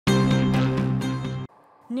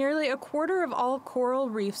Nearly a quarter of all coral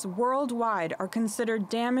reefs worldwide are considered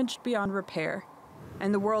damaged beyond repair,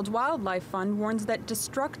 and the World Wildlife Fund warns that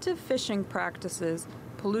destructive fishing practices,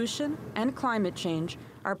 pollution, and climate change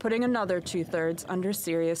are putting another two-thirds under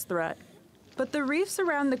serious threat. But the reefs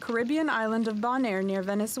around the Caribbean island of Bonaire near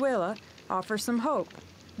Venezuela offer some hope.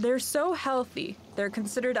 They're so healthy, they're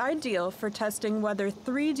considered ideal for testing whether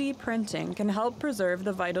 3D printing can help preserve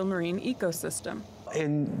the vital marine ecosystem.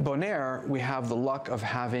 In Bonaire, we have the luck of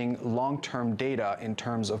having long-term data in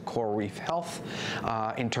terms of coral reef health,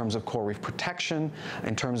 in terms of coral reef protection,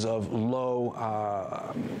 in terms of low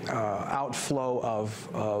outflow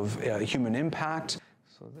of human impact.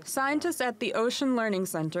 Scientists at the Ocean Learning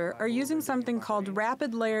Center are using something called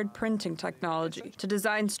rapid layered printing technology to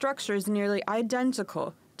design structures nearly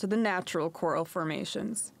identical to the natural coral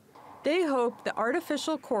formations. They hope the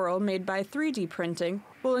artificial coral made by 3D printing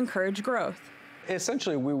will encourage growth.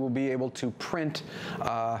 Essentially, we will be able to print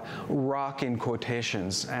rock in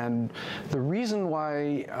quotations. And the reason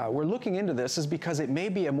why we're looking into this is because it may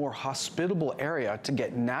be a more hospitable area to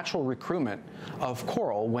get natural recruitment of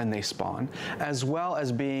coral when they spawn, as well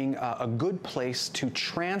as being a good place to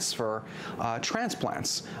transfer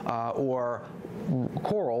transplants or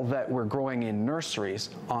coral that we're growing in nurseries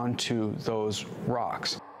onto those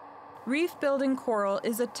rocks. Reef-building coral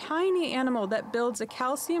is a tiny animal that builds a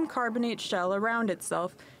calcium carbonate shell around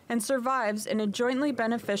itself and survives in a jointly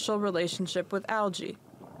beneficial relationship with algae.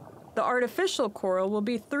 The artificial coral will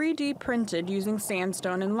be 3D printed using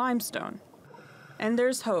sandstone and limestone. And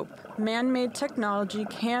there's hope. Man-made technology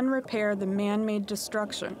can repair the man-made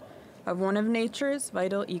destruction of one of nature's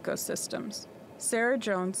vital ecosystems. Sarah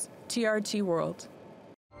Jones, TRT World.